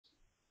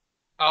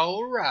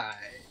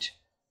Alright.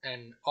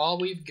 And all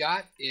we've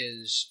got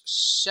is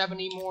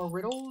 70 more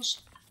riddles,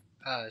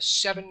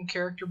 7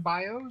 character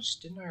bios.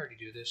 Didn't I already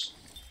do this?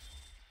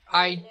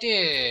 I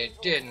did,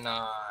 didn't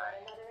I?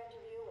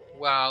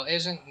 Well,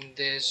 isn't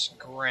this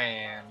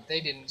grand? They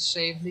didn't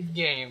save the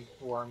game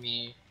for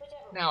me.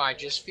 Now I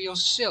just feel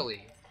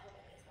silly.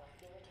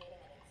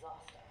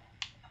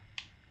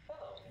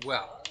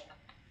 Well,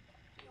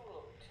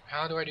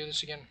 how do I do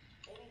this again?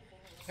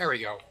 There we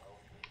go.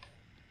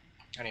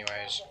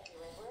 Anyways,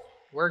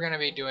 we're gonna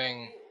be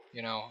doing,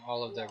 you know,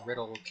 all of the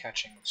riddle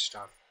catching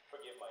stuff.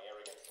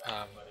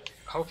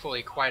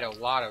 Hopefully quite a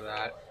lot of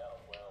that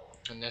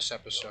in this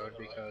episode,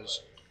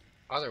 because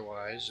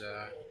otherwise,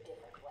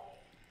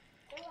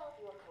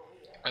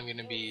 I'm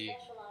gonna be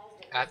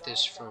at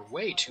this for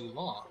way too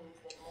long.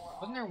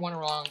 Wasn't there one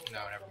wrong? No,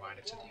 never mind,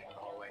 it's at the end of the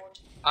hallway.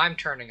 I'm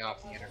turning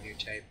off the interview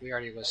tape. We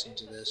already listened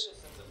to this.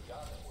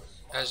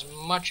 As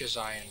much as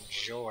I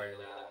enjoy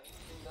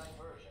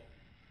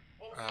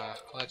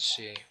that. Let's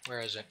see. Where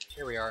is it?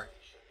 Here we are.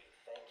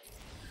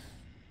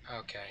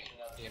 Okay,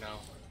 you know.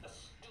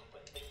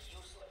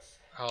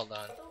 Hold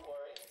on.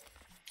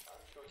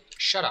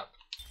 Shut up.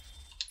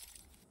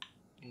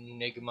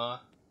 Nigma.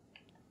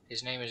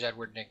 His name is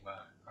Edward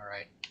Nigma.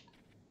 Alright.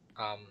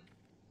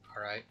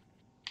 Alright.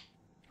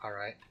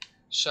 Alright.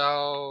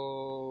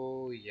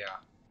 So, yeah.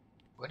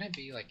 Wouldn't it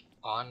be, like,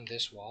 on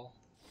this wall?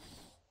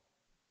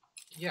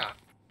 Yeah.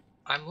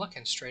 I'm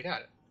looking straight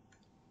at it.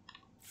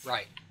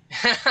 Right.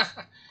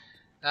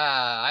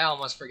 I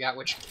almost forgot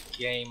which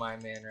game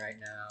I'm in right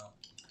now.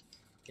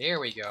 Here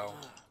we go.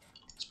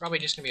 It's probably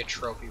just gonna be a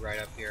trophy right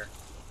up here.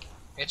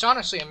 It's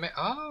honestly a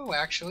oh,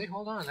 actually,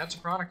 hold on. That's a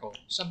chronicle.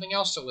 Something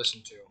else to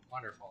listen to.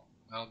 Wonderful.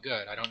 Well,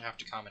 good. I don't have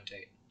to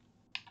commentate.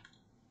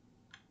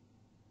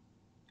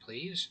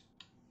 Please?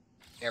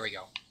 There we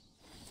go.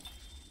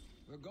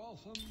 The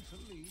Gotham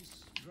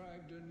police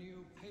dragged a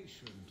new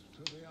patient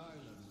to the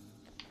island.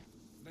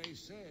 They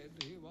said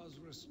he was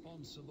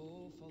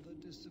responsible for the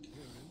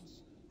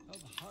disappearance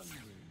of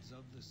hundreds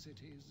of the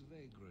city's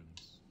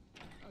vagrants.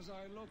 As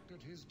I looked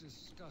at his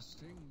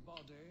disgusting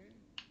body,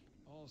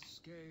 all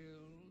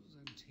scales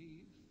and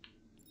teeth,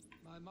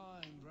 my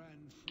mind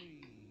ran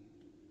free,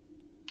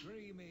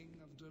 dreaming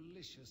of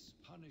delicious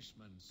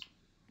punishments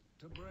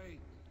to break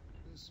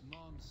this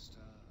monster.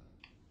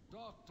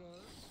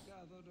 Doctors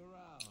gathered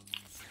around,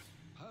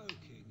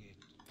 poking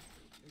it,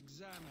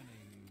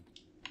 examining,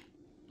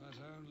 but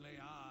only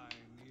I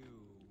knew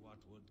what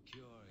would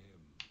cure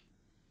him,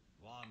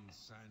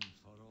 once and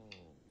for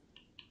all.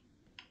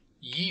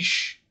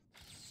 Yeesh.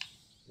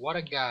 What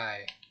a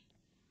guy.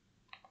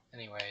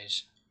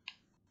 Anyways,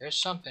 there's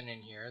something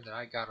in here that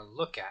I gotta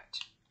look at.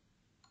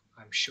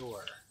 I'm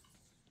sure.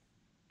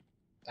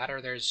 That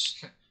or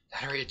there's...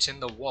 that or it's in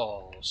the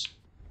walls.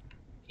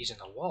 He's in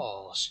the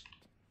walls.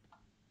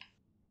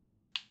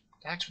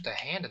 The axe with the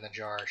hand in the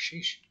jar.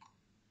 Sheesh.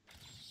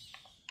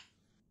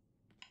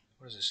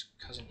 What is this?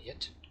 Cousin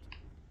It?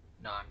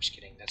 No, I'm just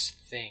kidding. That's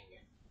Thing.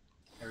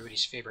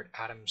 Everybody's favorite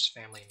Addams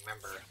Family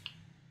member.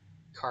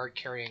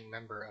 Card-carrying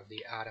member of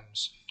the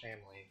Addams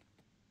family.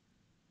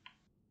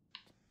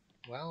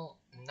 Well,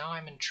 now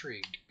I'm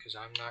intrigued, because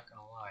I'm not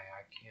gonna lie,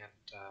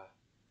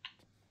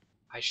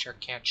 I sure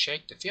can't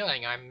shake the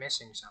feeling I'm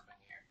missing something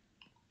here.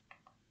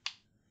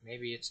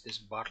 Maybe it's this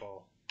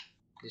bottle.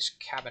 This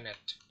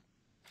cabinet.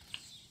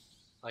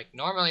 Like,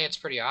 normally it's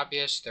pretty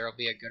obvious. There'll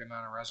be a good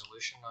amount of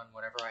resolution on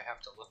whatever I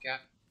have to look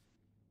at.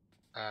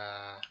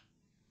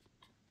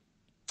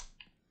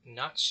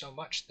 Not so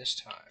much this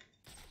time.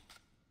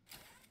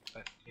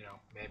 But, you know,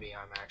 maybe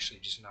I'm actually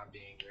just not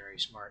being very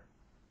smart.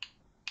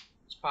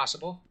 It's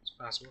possible. It's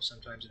possible.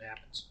 Sometimes it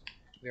happens.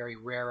 Very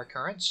rare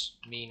occurrence,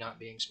 me not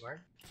being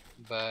smart.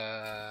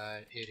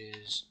 But it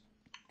is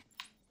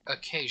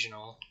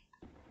occasional.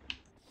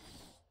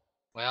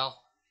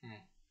 Well,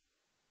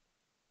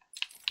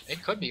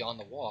 it could be on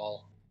the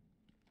wall.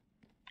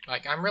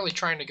 Like, I'm really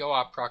trying to go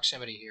off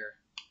proximity here.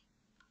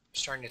 I'm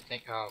starting to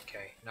think, oh,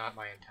 okay, not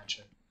my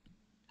intention.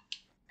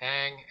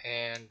 Hang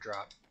and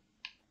drop.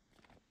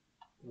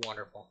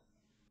 Wonderful.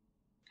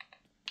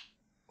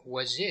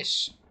 Was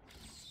this?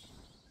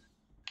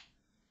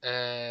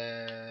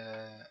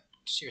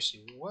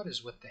 Seriously, what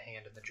is with the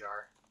hand in the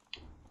jar?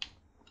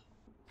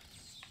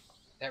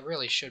 That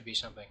really should be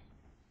something.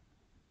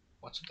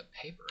 What's with the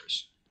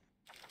papers?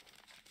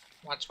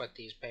 What's with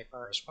these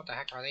papers? What the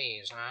heck are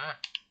these, huh?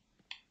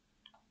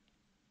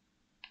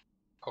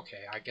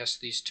 Okay, I guess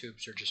these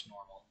tubes are just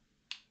normal.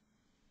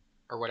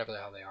 Or whatever the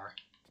hell they are.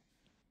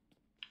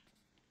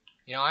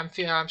 You know,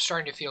 I'm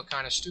starting to feel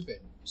kind of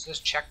stupid. Is this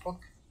checkbook?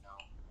 No.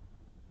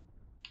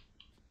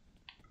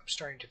 I'm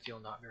starting to feel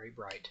not very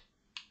bright.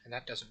 And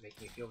that doesn't make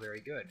me feel very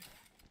good.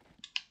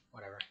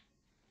 Whatever.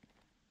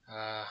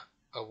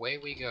 Away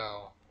we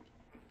go.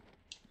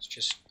 It's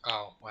just,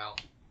 oh, well.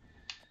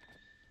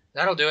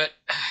 That'll do it.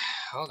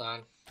 Hold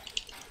on.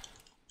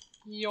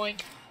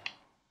 Yoink.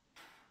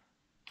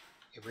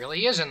 It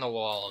really is in the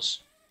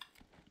walls.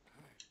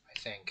 I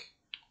think.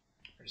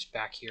 Or just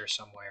back here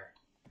somewhere.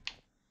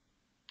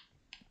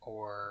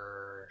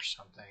 Or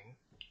something.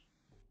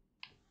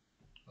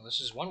 Well, this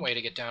is one way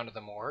to get down to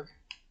the morgue.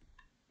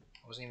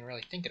 I wasn't even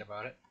really thinking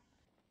about it.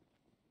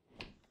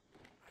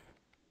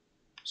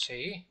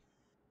 See?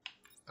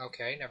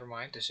 Okay, never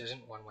mind. This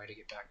isn't one way to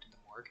get back to the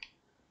morgue.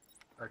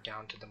 Or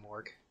down to the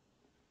morgue.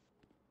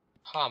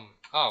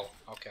 Oh,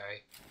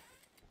 okay.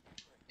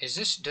 Does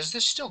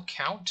this still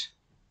count?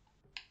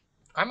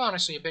 I'm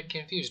honestly a bit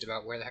confused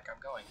about where the heck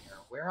I'm going here.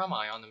 Where am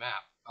I on the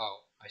map?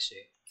 Oh, I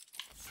see.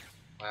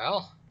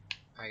 Well,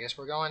 I guess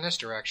we're going this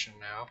direction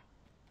now.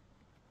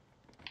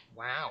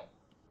 Wow.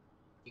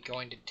 You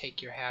going to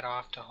take your hat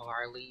off to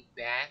Harley,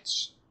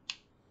 Bats?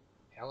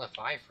 Hell if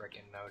I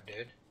frickin' know,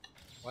 dude.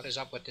 What is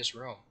up with this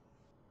room?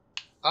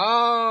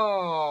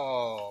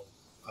 Oh!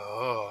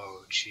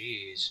 Oh,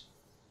 jeez.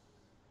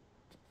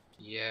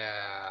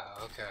 Yeah,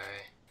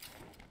 okay.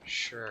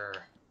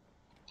 Sure.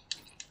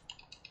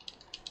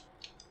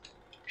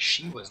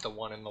 She was the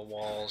one in the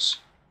walls.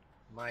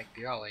 My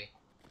golly.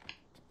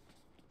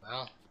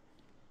 Well,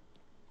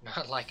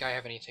 not like I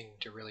have anything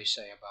to really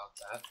say about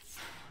that.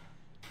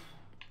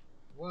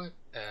 What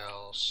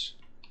else?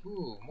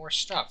 Ooh, more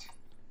stuff.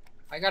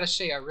 I gotta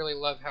say, I really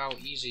love how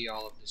easy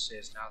all of this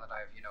is now that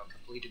I've,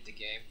 completed the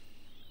game.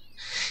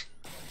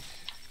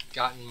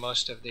 Gotten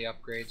most of the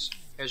upgrades.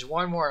 There's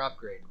one more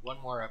upgrade for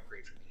me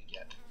to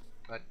get.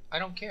 But I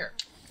don't care.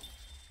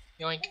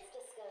 Yoink. Let's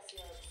discuss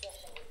your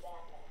obsession with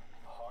Batman.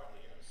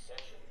 Hardly an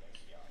obsession,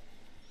 Miss Young.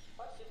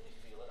 I simply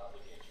feel an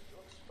obligation to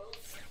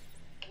expose him.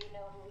 You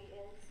know who he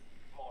is?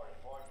 More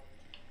important,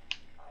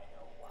 I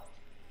know what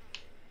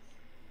he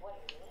is. What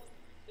do you mean?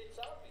 It's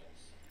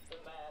obvious. The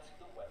mask,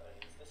 the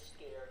weapons, the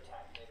scare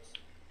tactics.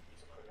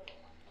 He's a criminal.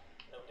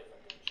 No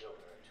different than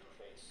Joker,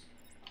 Two-Face,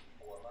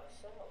 or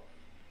myself.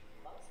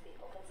 Most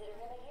people consider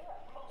him a hero.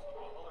 Most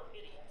people are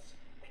idiots.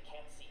 They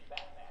can't see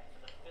Batman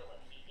for the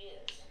villain he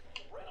is.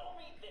 Riddle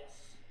me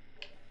this.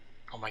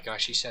 Oh my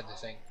gosh, he said the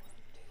thing.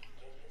 Did he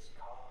get his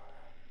car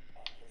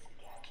and his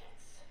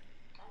gadgets?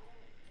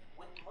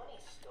 With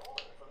money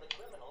stolen from the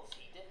criminals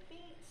he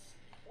defeats.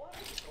 Why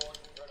is he going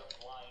to turn a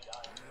blind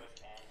eye to his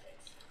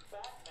antics?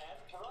 Batman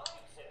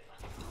bribes him.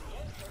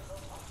 Yes, there's no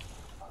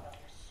talking about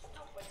your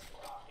stupid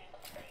fucking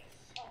face.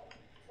 Evan,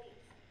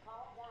 please,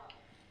 calm down.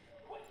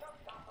 Wake up,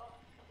 Gotham.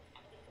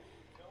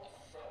 No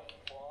sane,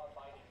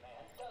 law-abiding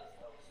man does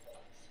those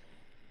things.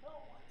 No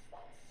one's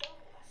that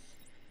selfless.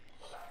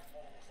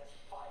 Batman is as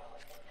vile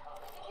as they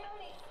come.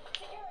 Security!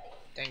 Security!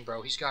 Dang,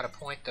 bro, he's got a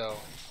point, though.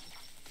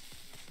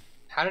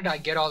 How did I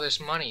get all this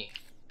money?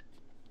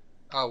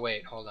 Oh,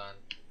 wait, hold on.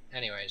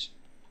 Anyways.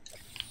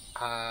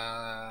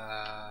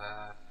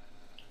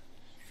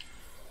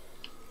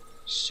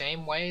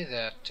 Same way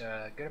that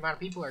a good amount of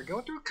people are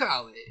going through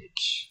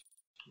college.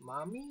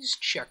 Mommy's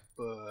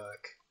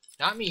checkbook.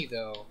 Not me,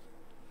 though.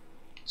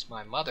 It's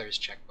my mother's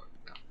checkbook.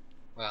 No.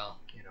 Well,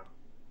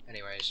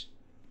 Anyways.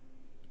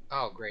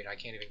 Oh, great, I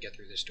can't even get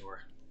through this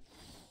door.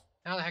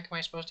 How the heck am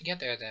I supposed to get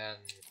there, then?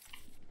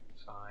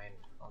 Fine,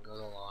 I'll go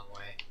the long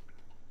way.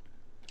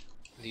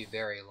 The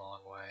very long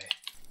way.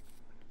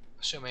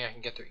 Assuming I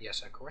can get through.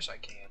 Yes, of course I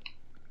can.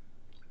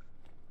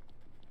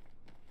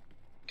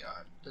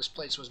 God, this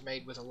place was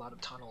made with a lot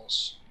of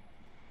tunnels.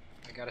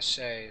 I gotta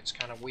say, it's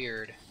kind of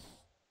weird.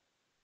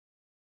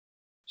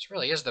 This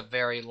really is the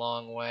very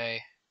long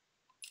way.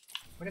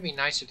 Wouldn't it be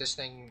nice if this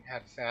thing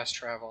had fast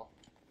travel?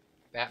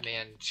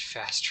 Batman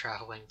fast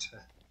traveling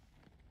to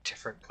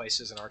different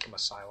places in Arkham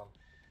Asylum.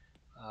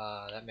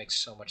 That makes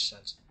so much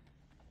sense.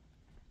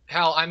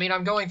 Hell, I mean,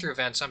 I'm going through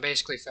vents. I'm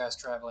basically fast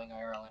traveling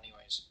IRL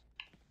anyways.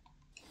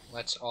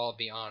 Let's all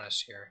be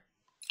honest here.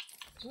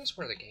 Isn't this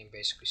where the game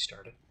basically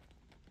started?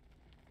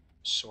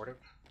 Sort of.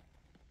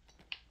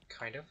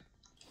 Kind of.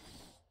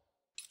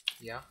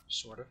 Yeah,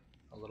 sort of.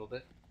 A little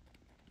bit.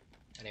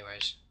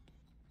 Anyways.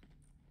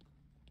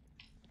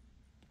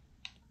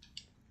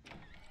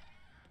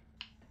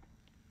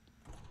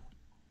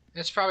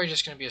 It's probably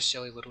just going to be a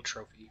silly little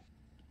trophy.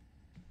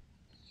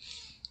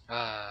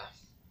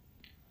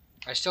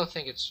 I still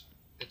think it's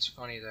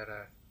funny that,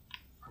 or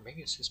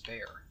maybe it's this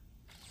bear.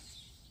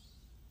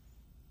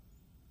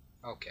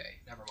 Okay,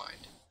 never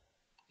mind.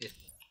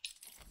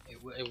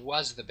 It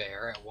was the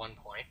bear at one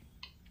point.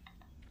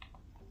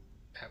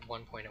 At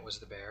one point it was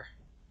the bear.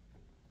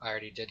 I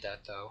already did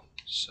that though,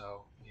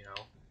 so,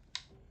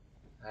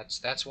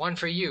 that's one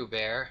for you,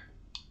 bear.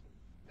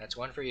 That's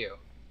one for you.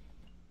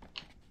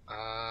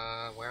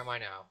 Where am I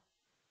now?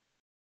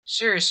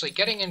 Seriously,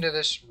 getting into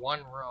this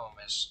one room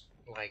is,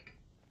 like,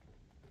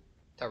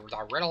 the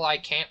riddle I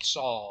can't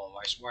solve,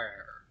 I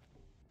swear.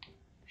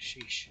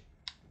 Sheesh.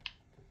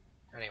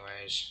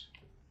 Anyways.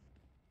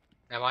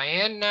 Am I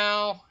in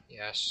now?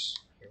 Yes,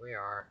 here we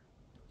are.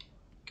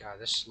 God,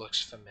 this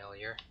looks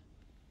familiar.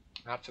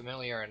 Not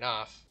familiar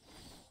enough.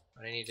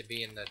 But I need to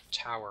be in the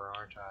tower,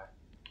 aren't I?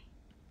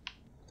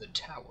 The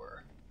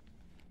tower.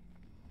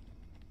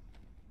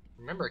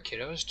 Remember,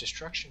 kiddos,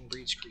 destruction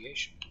breeds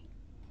creation.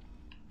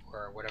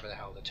 Or whatever the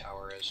hell the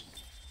tower is.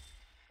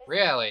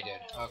 Really,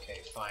 dude?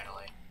 Okay,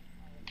 finally.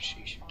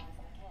 Sheesh. I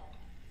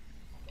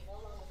can no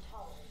longer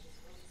tolerate his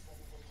ruse and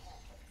his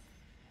enchantments.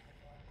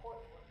 I have more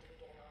important work to be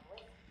getting on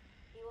with.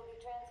 He will be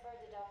transferred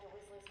to Dr.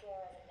 Weasley's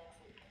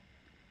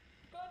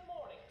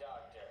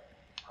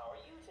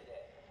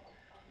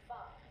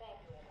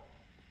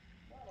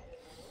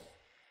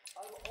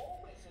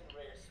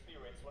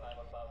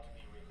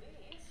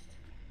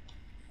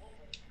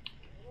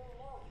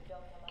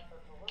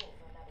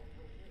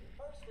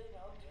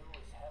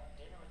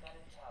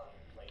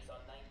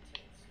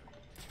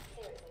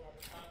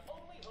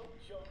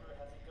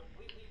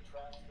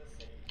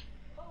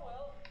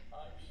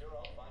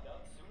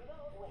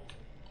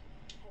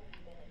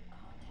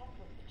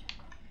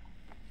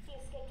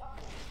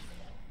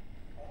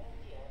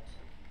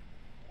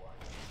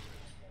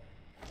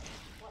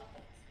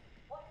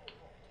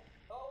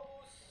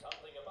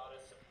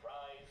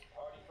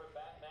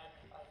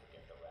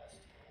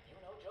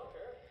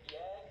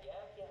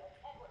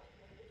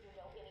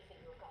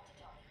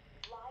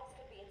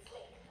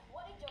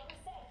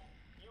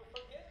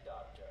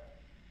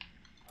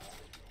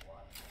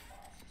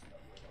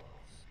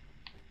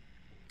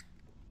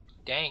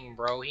dang,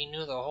 bro, he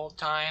knew the whole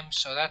time,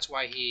 so that's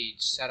why he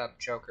set up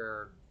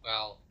Joker,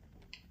 well,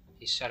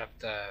 he set up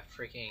the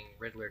freaking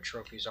Riddler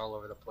trophies all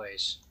over the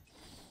place.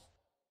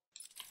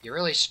 You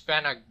really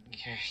spent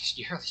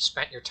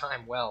your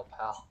time well,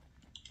 pal.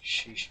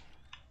 Sheesh.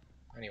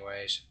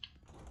 Anyways,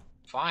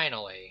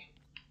 finally,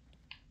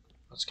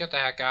 let's get the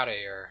heck out of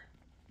here.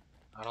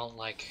 I don't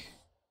like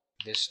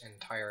this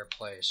entire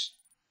place.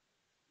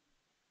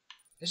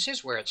 This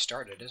is where it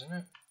started, isn't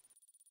it?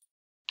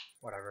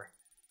 Whatever.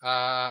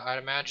 I'd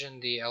imagine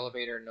the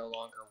elevator no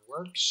longer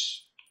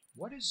works.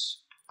 What is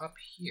up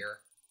here?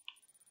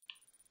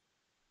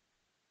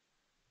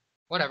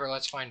 Whatever,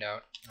 let's find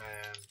out.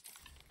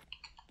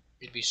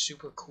 It'd be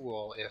super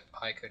cool if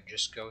I could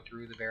just go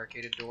through the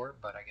barricaded door,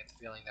 but I get the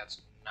feeling that's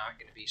not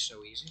going to be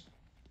so easy,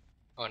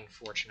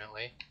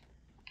 unfortunately.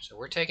 So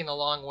we're taking the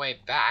long way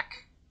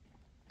back,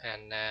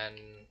 and then,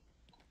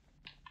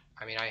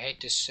 I mean, I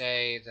hate to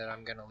say that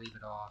I'm going to leave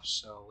it off,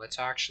 so let's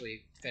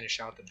actually finish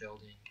out the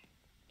building.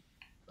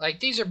 Like,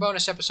 these are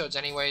bonus episodes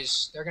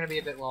anyways. They're going to be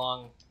a bit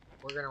long.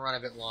 We're going to run a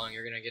bit long.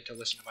 You're going to get to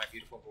listen to my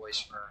beautiful voice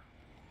for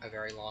a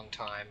very long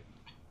time.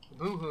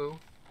 Boo-hoo.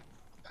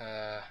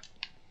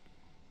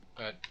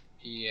 But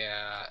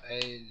yeah,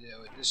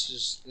 this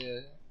is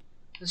the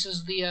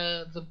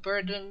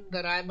burden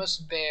that I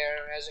must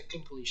bear as a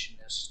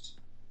completionist,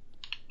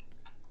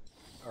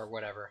 or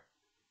whatever.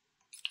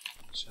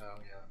 So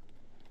yeah,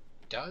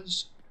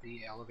 does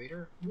the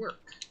elevator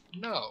work?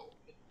 No,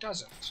 it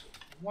doesn't.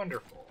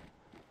 Wonderful,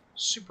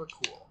 super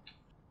cool.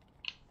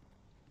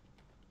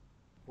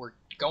 We're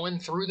going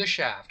through the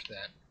shaft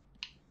then.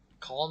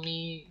 Call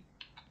me.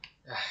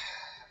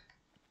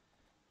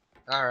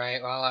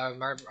 Alright, well, I'm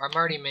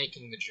already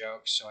making the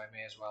joke, so I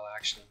may as well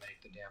actually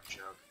make the damn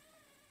joke.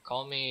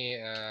 Call me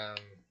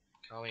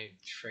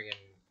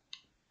friggin'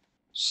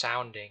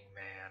 Sounding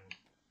Man,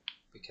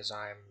 because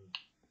I'm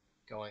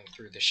going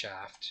through the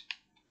shaft.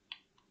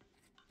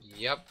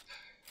 Yep.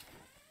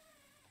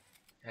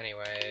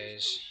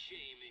 Anyways.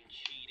 Shame in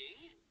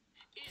cheating.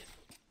 If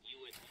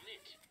you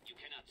admit you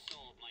cannot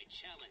solve my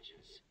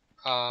challenges.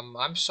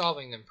 I'm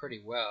solving them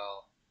pretty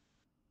well.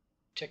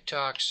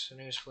 TikToks,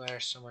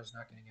 newsflash, someone's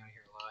not getting out of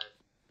here alive.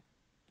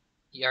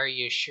 Are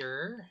you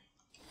sure?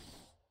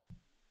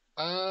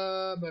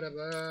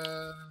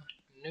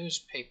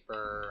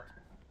 Newspaper.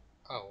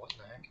 Oh, what in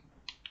the heck?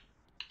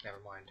 Never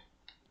mind.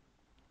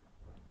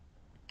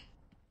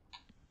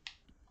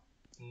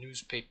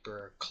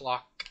 Newspaper,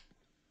 clock,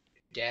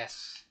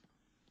 death,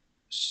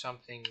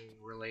 something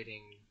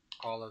relating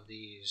all of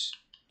these,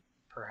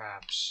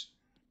 perhaps.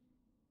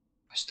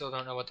 I still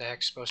don't know what the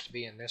heck's supposed to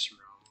be in this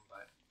room,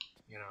 but,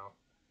 you know.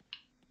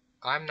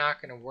 I'm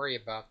not going to worry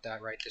about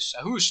that right this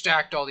second. Who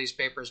stacked all these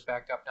papers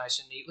back up nice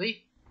and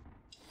neatly?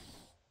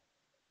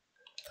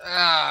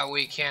 Ah,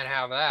 we can't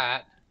have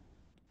that.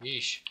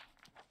 Yeesh.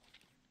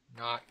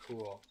 Not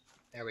cool.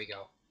 There we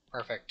go.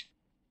 Perfect.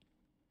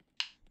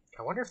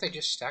 I wonder if they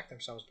just stack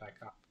themselves back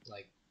up.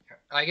 Like,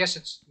 I guess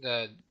it's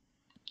the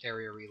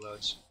area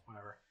reloads.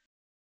 Whatever.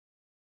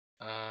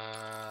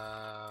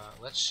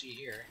 Let's see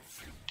here.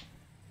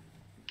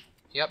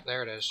 Yep,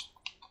 there it is.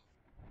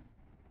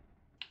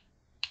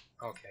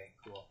 Okay,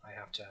 cool. I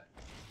have to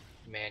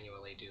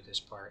manually do this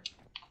part.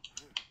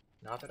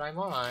 Not that I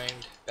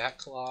mind.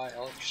 Batclaw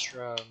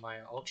Extra,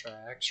 my Ultra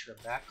Extra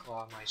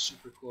Batclaw, my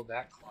super cool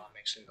Batclaw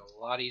makes it a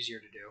lot easier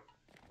to do.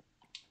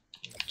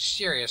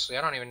 Seriously,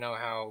 I don't even know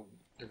how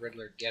the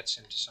Riddler gets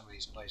into some of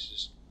these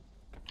places.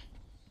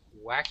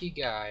 Wacky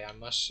guy, I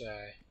must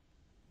say.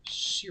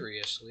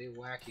 Seriously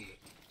wacky.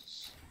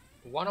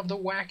 One of the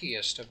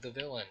wackiest of the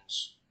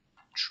villains.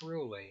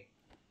 Truly.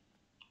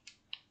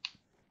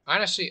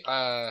 Honestly,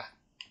 well,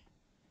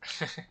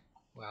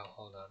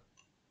 hold on.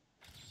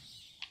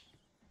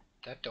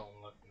 That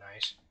don't look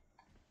nice.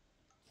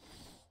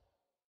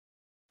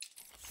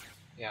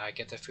 Yeah, I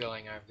get the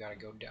feeling I've got to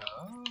go down.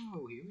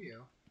 Oh, here we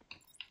go.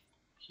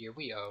 Here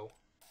we go.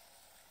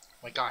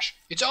 Oh my gosh,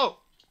 it's O!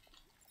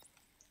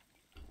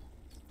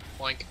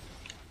 Boink.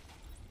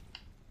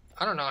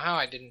 I don't know how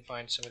I didn't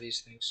find some of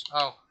these things.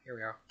 Oh, here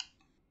we are.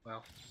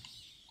 Well.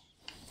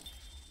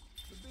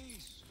 The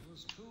beast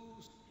was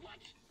too... What?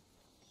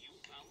 You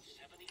found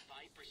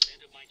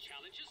 75% of my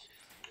challenges?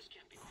 This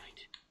can't be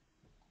right.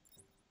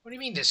 What do you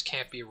mean this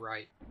can't be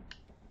right?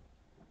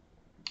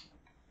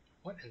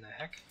 What in the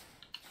heck?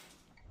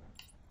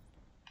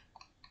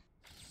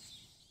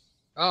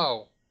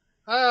 Oh.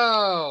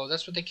 Oh,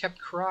 that's what they kept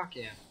Croc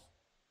in.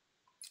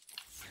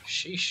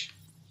 Sheesh.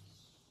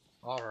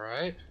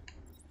 Alright.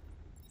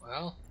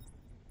 Well,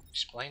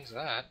 explains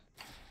that.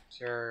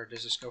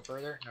 Does this go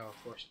further? No,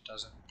 of course it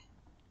doesn't.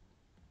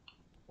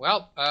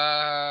 Well,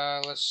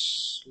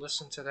 let's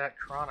listen to that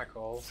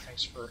chronicle.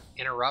 Thanks for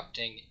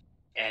interrupting,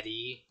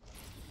 Eddie.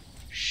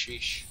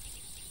 Sheesh.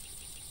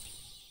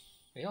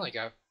 We only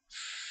got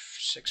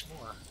 6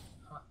 more.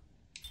 Huh.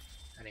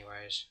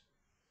 Anyways.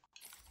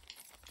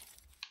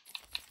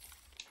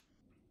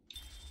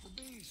 The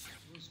beast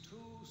was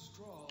too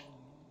strong.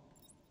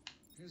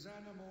 His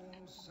animal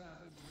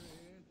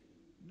savagery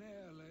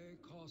nearly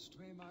cost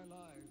me my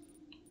life.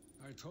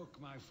 I took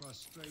my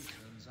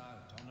frustrations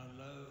out on a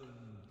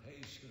lone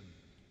patient.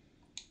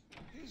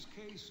 His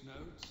case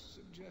notes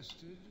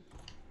suggested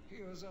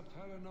he was a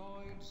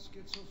paranoid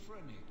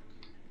schizophrenic.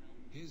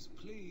 His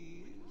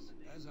pleas,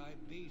 as I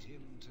beat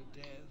him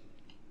to death,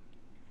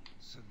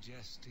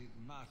 suggested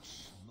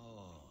much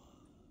more.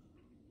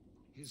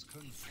 His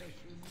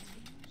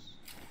confessions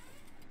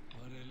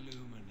were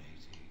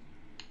illuminating.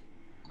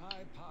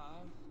 My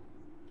path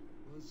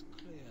was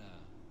clear.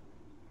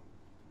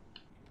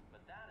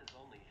 But that is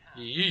only half.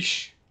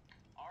 Yeesh.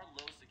 Our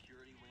low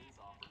security wings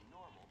offer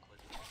normal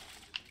but troubled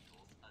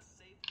individuals a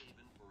safe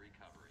haven for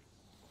recovery.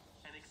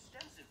 An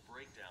extensive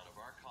breakdown of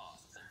our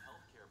costs and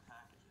healthcare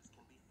packages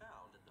can be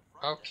found at the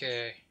front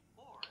Okay. desk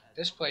or at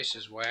This place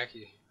is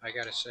wacky, I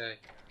gotta say.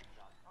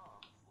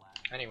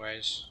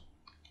 Anyways,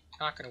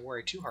 not gonna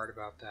worry too hard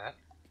about that.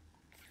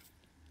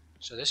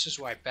 So this is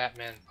why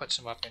Batman puts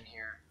him up in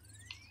here.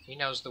 He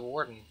knows the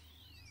warden.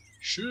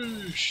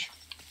 Sheesh.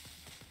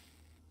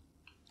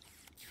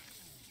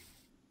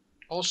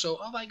 Also,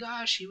 oh my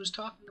gosh, he was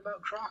talking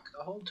about Croc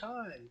the whole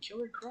time.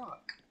 Killer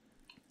Croc.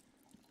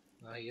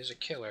 Well, he is a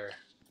killer,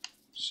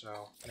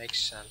 so makes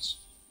sense.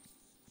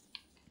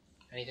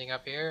 Anything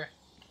up here?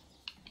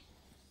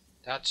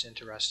 That's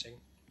interesting.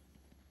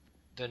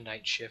 The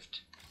night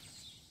shift.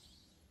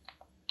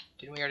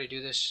 Didn't we already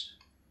do this?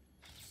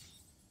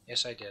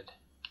 Yes, I did.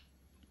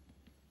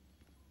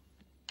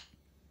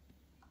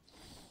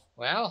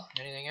 Well,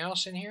 anything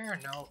else in here?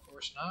 No, of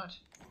course not.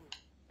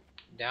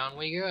 Down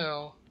we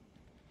go.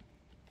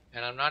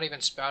 And I'm not even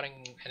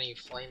spouting any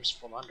flames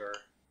from under,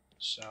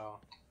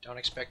 so don't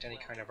expect any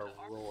kind of a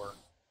roar.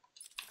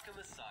 Arkham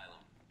Asylum.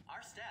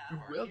 Our staff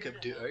are Welcome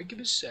to here help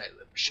Arkham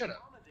Asylum. Shut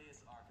up.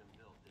 Amadeus Arkham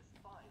built this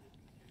fine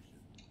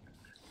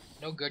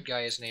institution. No good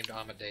guy is named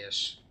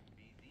Amadeus.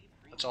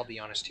 Let's all be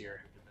honest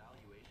here.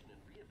 Evaluation and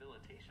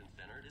rehabilitation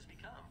center it has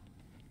become.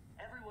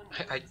 Everyone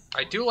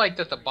I do like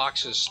that the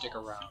boxes stick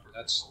around.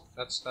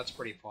 That's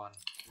pretty fun.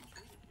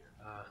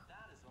 A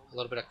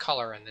little bit of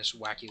color in this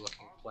wacky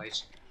looking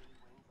place.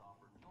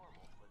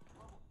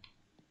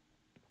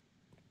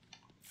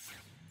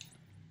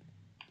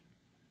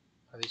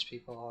 Are these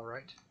people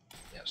alright?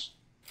 Yes.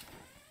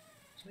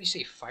 Let me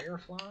see,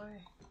 Firefly?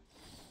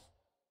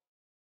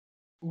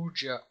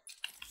 Ooja.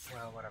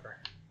 Well, whatever.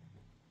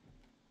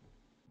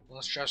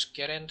 Let's just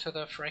get into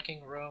the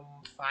freaking room,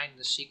 find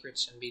the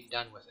secrets, and be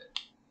done with it.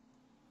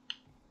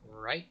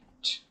 Right?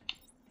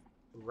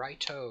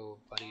 Righto,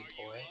 buddy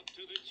boy. Are you up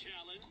to the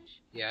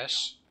challenge?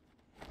 Yes.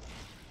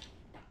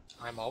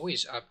 I'm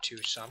always up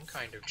to some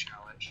kind of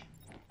challenge.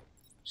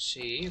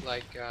 See,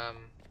 like,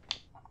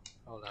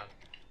 hold on.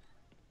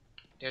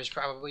 There's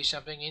probably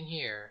something in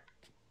here.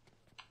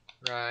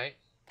 Right.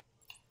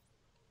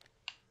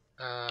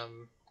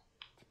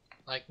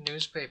 Like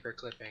newspaper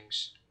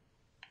clippings.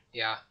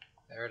 Yeah,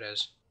 there it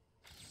is.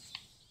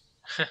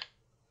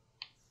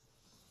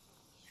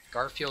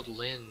 Garfield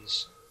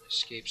Linz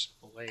escapes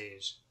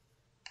Blaze.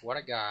 What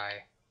a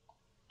guy.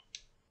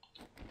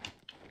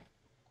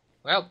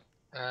 Well,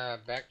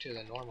 back to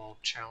the normal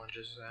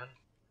challenges then.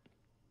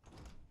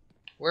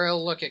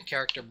 We'll look at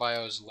character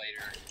bios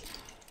later.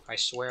 I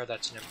swear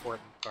that's an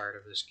important part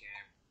of this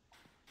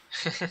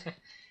game.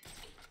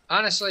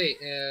 Honestly,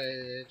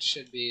 it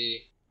should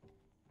be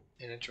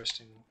an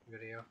interesting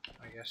video,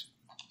 I guess.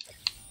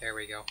 There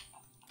we go.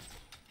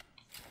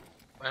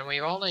 And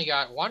we've only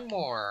got one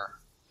more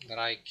that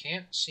I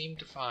can't seem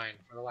to find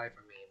for the life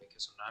of me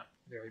because I'm not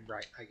very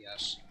bright, I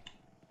guess.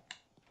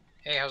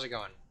 Hey, how's it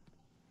going?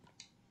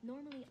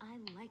 Normally I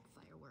like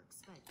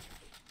fireworks, but,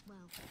 well,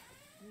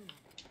 you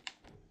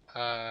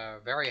know.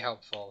 Very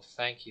helpful,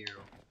 thank you.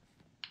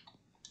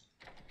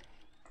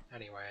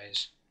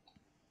 Anyways.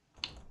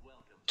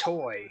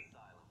 Toy.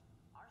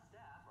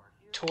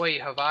 Toy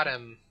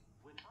Havatim.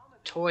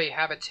 Toy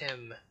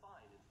Habitim.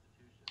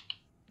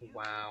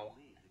 Wow.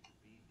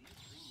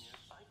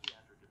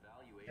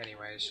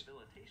 Anyways.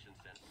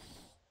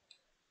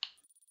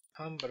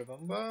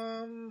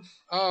 Bum.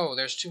 Oh,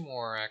 there's two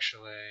more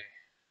actually.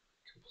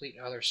 Complete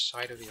other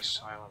side of the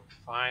asylum.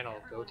 Fine,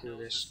 I'll go through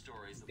this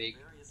big,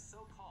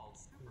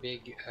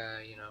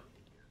 you know.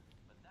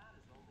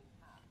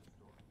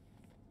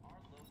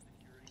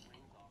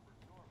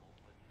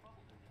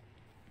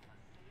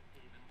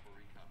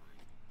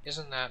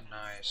 Isn't that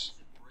nice?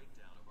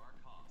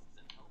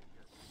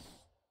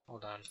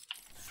 Hold on.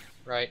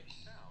 Right.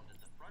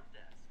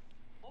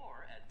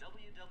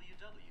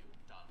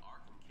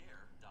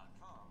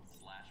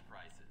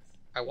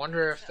 I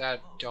wonder if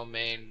that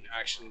domain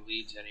actually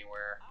leads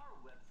anywhere.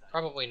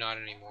 Probably not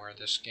anymore.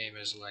 This game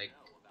is like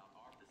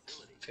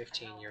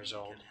 15 years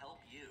old.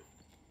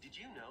 Did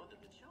you know that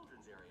the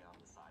children's area on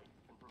the site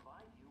can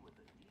provide you with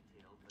a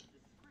detailed but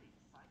discreet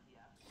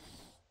psychiatric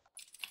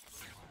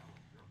profile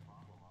of your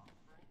problem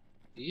offspring?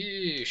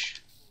 Yeesh.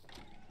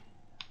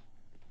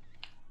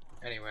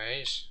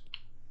 Anyways,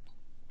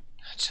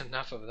 that's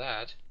enough of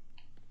that.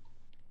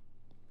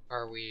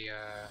 Are we,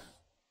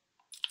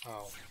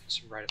 oh,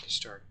 it's right at the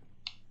start.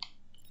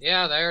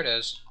 Yeah, there it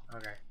is.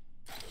 Okay.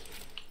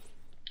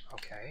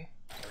 Okay,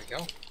 there we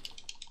go.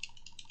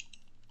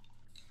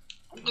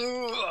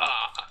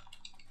 Ugh.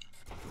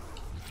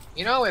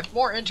 You know, if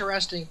more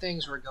interesting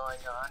things were going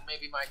on,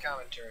 maybe my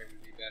commentary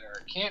would be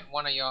better. Can't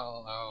one of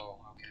y'all... Oh,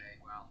 okay.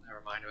 Well,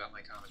 never mind about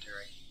my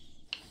commentary.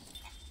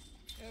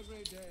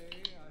 Every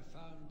day I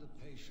found the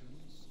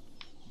patients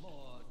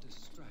more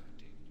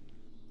distracting.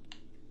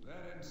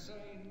 Their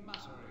insane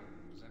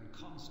mutterings and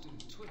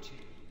constant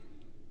twitching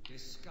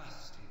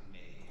disgusted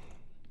me.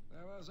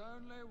 There was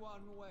only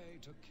one way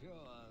to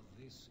cure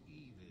this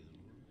evil.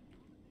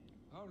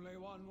 Only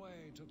one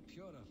way to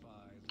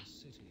purify the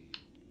city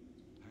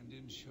and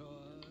ensure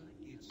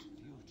its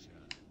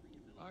future.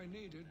 I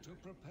needed to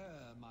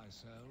prepare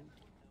myself.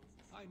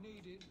 I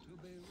needed to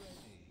be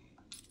ready.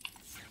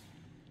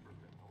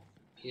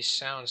 He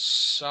sounds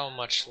so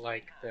much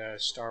like the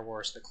Star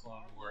Wars, the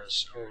Clone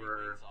Wars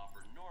over,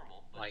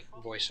 like,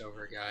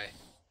 voiceover guy.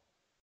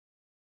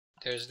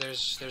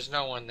 There's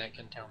no one that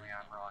can tell me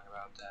I'm wrong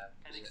about that.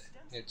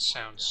 It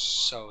sounds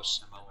so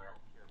similar.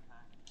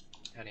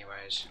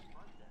 Anyways.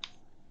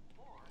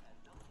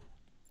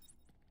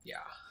 Yeah.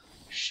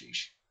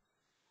 Sheesh.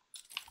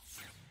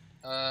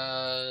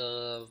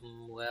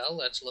 Well,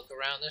 let's look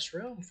around this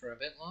room for a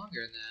bit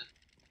longer then.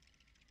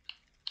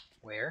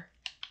 Where?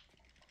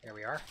 There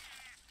we are.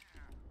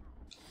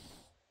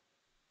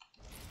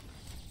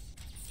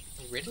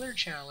 Riddler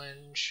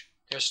challenge.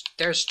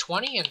 There's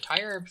 20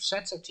 entire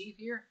sets of teeth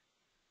here?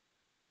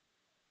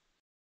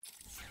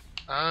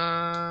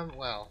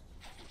 Well.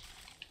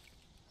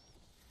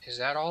 Is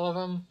that all of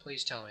them?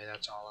 Please tell me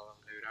that's all of them,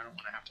 dude. I don't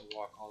want to have to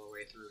walk all the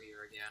way through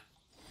here again.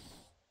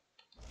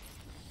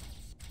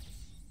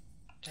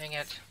 Dang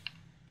it.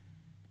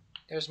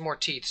 There's more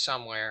teeth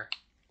somewhere.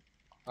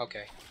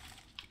 Okay.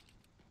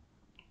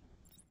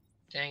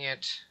 Dang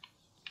it.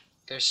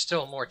 There's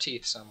still more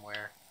teeth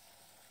somewhere.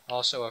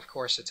 Also, of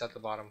course, it's at the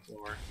bottom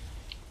floor.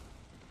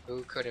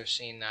 Who could have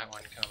seen that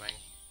one coming?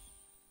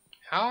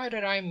 How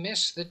did I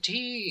miss the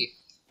teeth?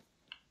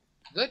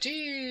 The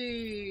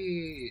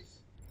teeth!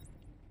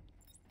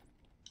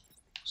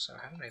 So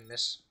how did I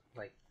miss,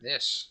 like,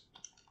 this?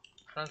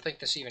 I don't think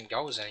this even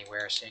goes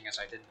anywhere, seeing as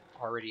I didn't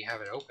already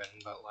have it open,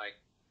 but, like,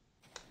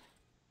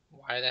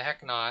 why the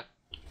heck not?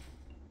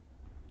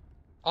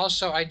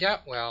 Also, I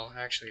doubt, well,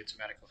 actually it's a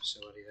medical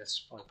facility, that's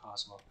fully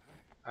possible.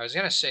 I was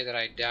gonna say that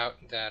I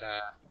doubt that,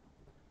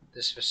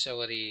 this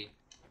facility,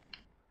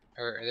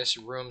 or this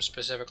room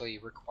specifically,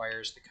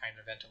 requires the kind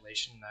of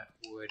ventilation that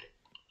would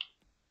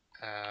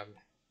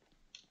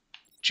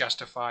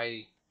justify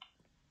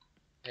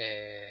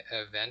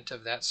a vent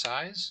of that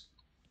size.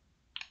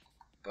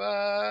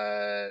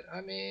 But,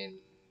 I mean,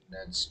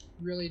 that's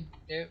really,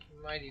 it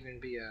might even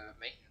be a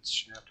maintenance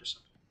shaft or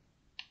something.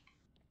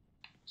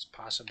 It's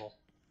possible.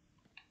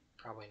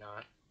 Probably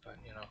not, but,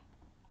 you know,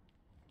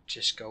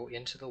 just go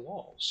into the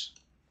walls.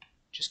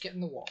 Just get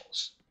in the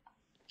walls.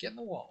 Get in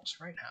the walls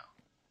right now.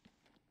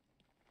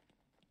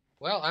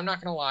 Well, I'm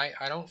not gonna lie,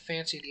 I don't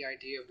fancy the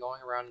idea of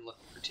going around and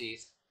looking for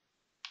teeth.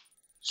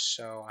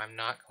 So I'm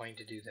not going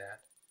to do that.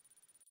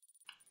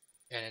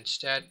 And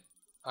instead,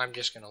 I'm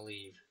just gonna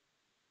leave.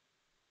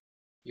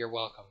 You're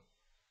welcome.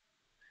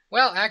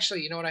 Well,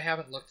 actually, you know what I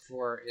haven't looked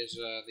for is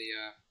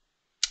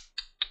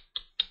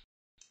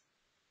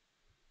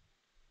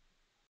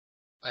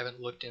I haven't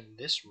looked in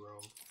this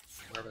room,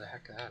 wherever the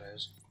heck that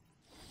is.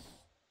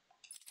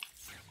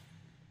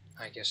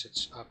 I guess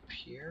it's up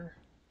here.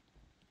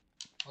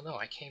 Oh no,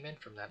 I came in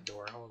from that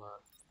door. Hold on.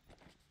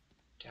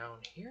 Down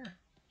here?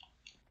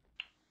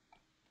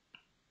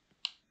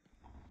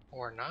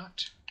 Or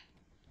not?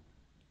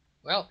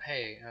 Well,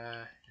 hey,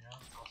 you know,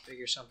 I'll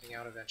figure something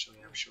out eventually,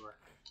 I'm sure.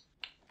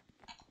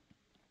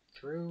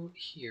 Through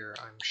here,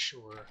 I'm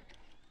sure.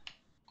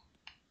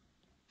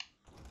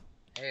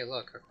 Hey,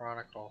 look, a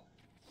chronicle.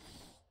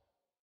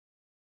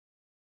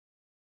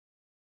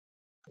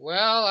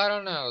 Well, I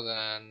don't know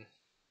then.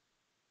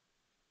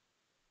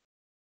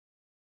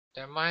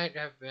 There might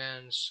have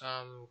been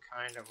some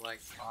kind of like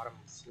bottom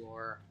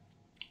floor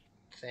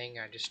thing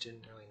I just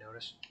didn't really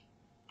notice.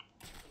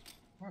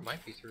 Or it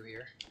might be through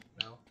here.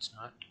 No, it's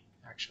not,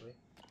 actually.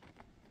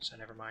 So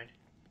never mind.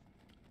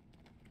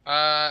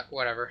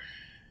 Whatever.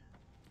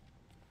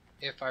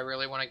 If I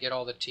really want to get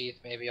all the teeth,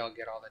 maybe I'll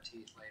get all the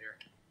teeth later.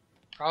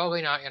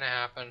 Probably not gonna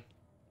happen,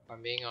 if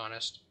I'm being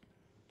honest.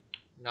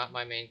 Not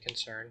my main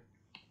concern.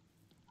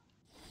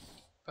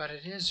 But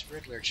it is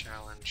Riddler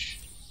challenge.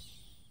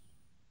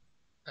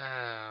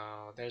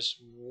 Oh, there's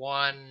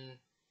one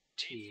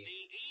teeth.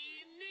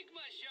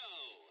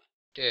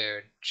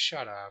 Dude,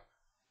 shut up.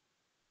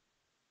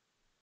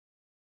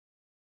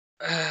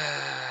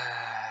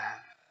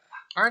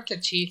 Aren't the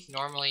teeth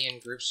normally in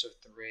groups of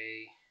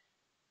 3?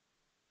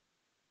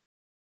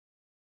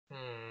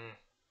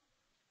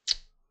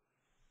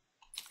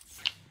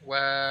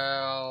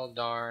 Well,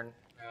 darn.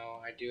 No,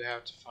 I do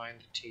have to find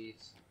the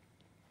teeth.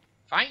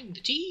 Find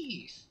the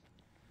teeth!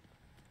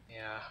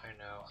 Yeah, I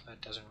know. That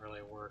doesn't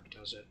really work,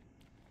 does it?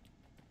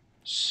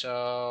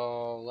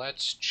 So,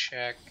 let's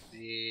check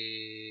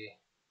the...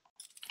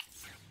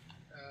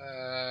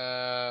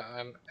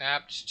 I'm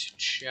apt to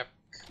check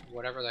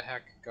whatever the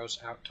heck goes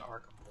out to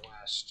Arkham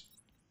West.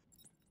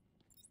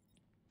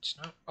 It's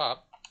not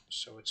up,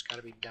 so it's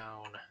gotta be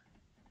down.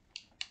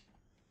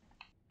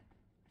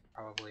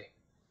 Probably.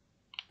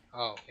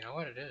 Oh, you know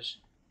what it is?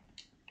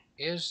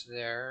 Is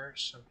there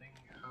something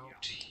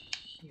out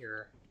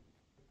here?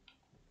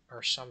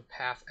 Or some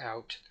path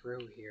out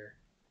through here?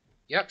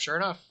 Yep, sure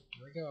enough.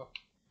 Here we go.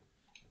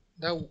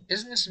 Though,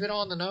 isn't this a bit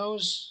on the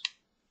nose?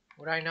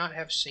 Would I not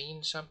have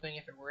seen something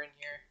if it were in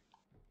here?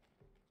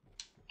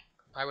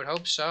 I would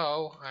hope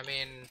so. I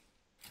mean,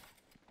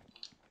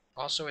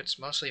 also it's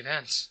mostly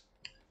vents.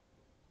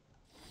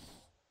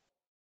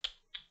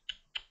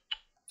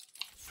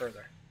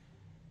 Further.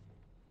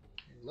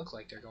 They look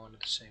like they're going to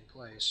the same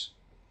place.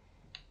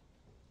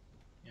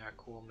 Yeah,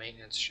 cool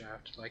maintenance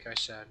shaft. Like I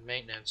said,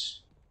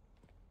 maintenance.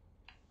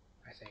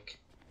 I think.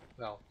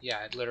 Well,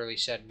 yeah, it literally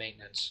said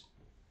maintenance.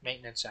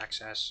 Maintenance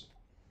access.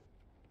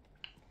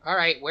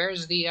 Alright,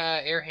 where's the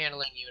air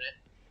handling unit?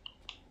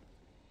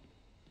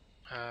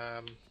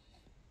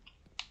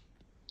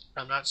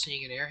 I'm not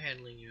seeing an air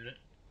handling unit.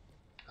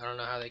 I don't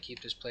know how they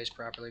keep this place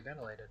properly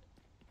ventilated.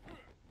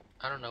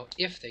 I don't know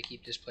if they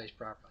keep this place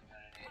properly ventilated.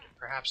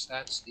 Perhaps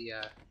that's the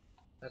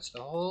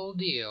whole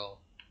deal.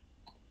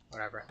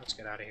 Whatever, let's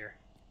get out of here.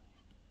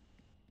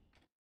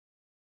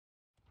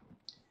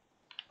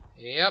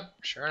 Yep,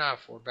 sure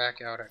enough, we're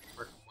back out at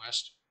Arkham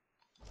West.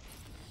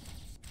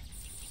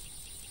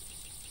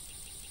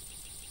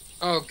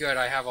 Oh good,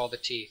 I have all the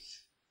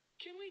teeth.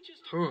 Can we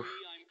just agree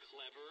I'm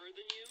cleverer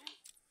than you?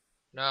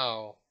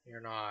 No,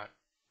 you're not.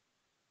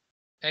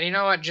 And you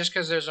know what, just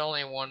because there's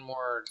only one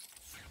more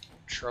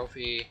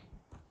trophy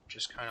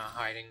just kind of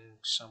hiding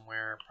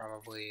somewhere,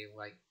 probably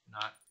like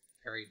not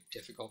very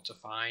difficult to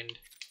find.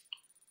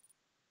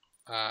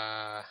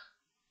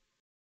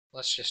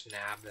 Let's just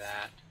nab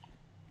that.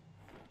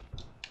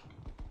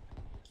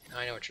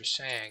 I know what you're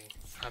saying.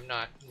 I'm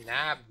not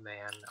Nab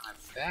Man, I'm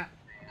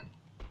Batman.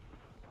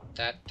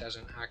 That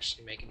doesn't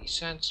actually make any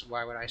sense.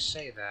 Why would I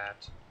say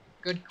that?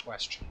 Good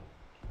question.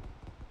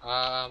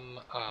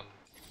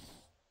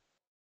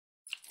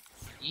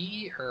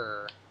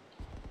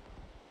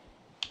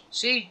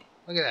 See?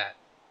 Look at that.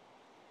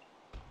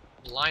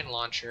 Line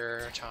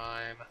launcher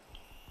time.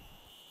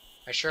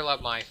 I sure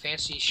love my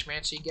fancy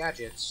schmancy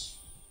gadgets.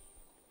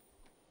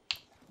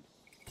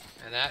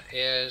 And that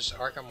is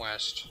Arkham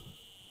West.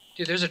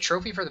 Dude, there's a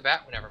trophy for the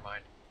bat. Never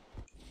mind.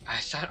 I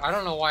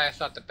don't know why I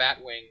thought the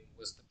Batwing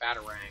was the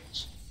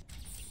Batarangs.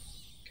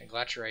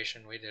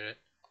 Congratulations, we did it.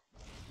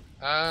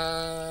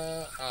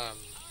 Oh,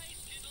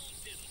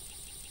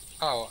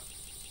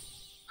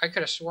 I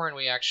could have sworn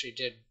we actually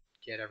did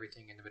get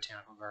everything in the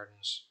Botanical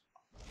Gardens.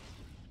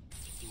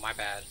 My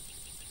bad.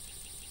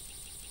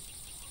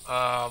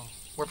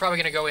 We're probably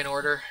gonna go in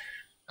order.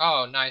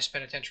 Oh, nice,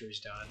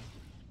 penitentiary's done.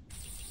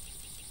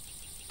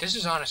 This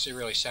is honestly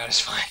really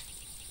satisfying.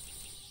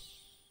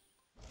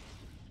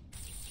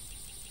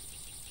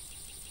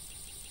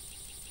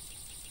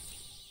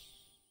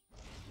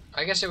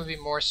 I guess it would be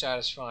more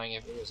satisfying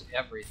if it was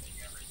everything,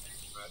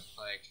 but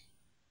like,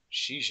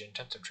 sheesh,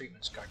 intensive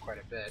treatment's got quite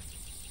a bit.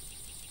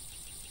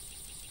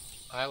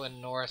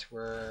 Island North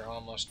we're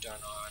almost done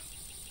on.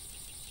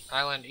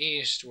 Island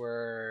East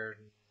we're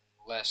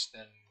less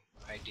than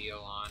ideal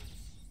on.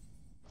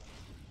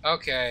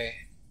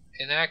 Okay,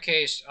 in that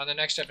case, on the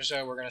next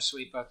episode we're gonna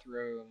sweep up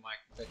through my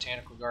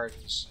Botanical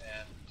Gardens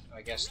and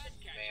I guess the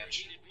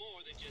mansion.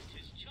 More than just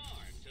his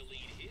charm to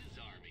lead his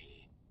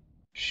army.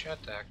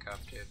 Shut that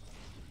up, dude.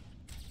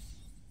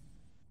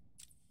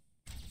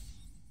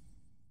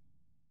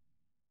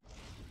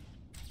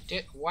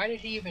 Why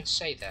did he even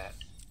say that?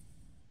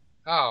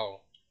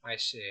 Oh, I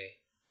see.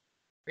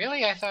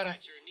 Really? I thought I...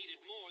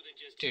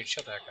 Dude,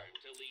 shut that up.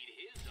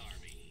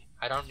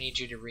 I don't need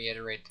you to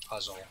reiterate the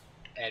puzzle,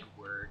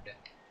 Edward.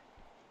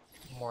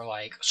 More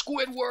like,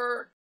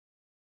 Squidward!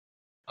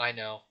 I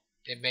know.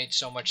 It made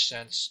so much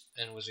sense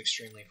and was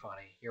extremely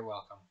funny. You're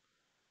welcome.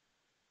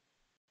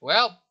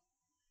 Well,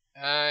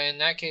 in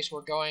that case,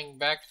 we're going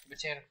back to the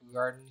Botanical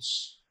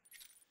Gardens.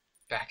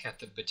 Back at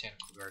the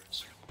Botanical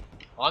Gardens.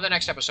 On the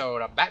next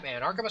episode of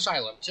Batman Arkham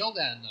Asylum. Till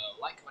then,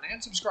 like, comment,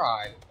 and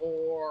subscribe.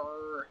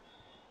 Or,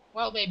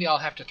 well, maybe I'll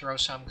have to throw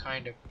some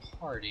kind of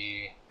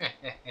party.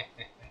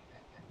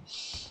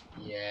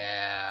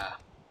 Yeah.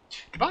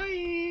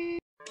 Goodbye!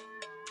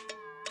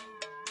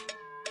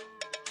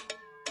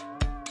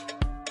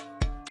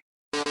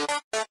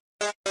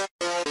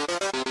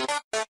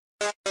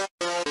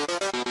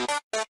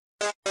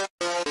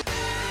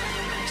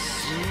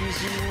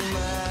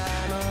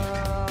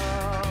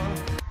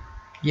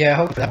 Yeah, I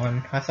hope that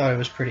one. I thought it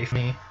was pretty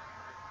funny.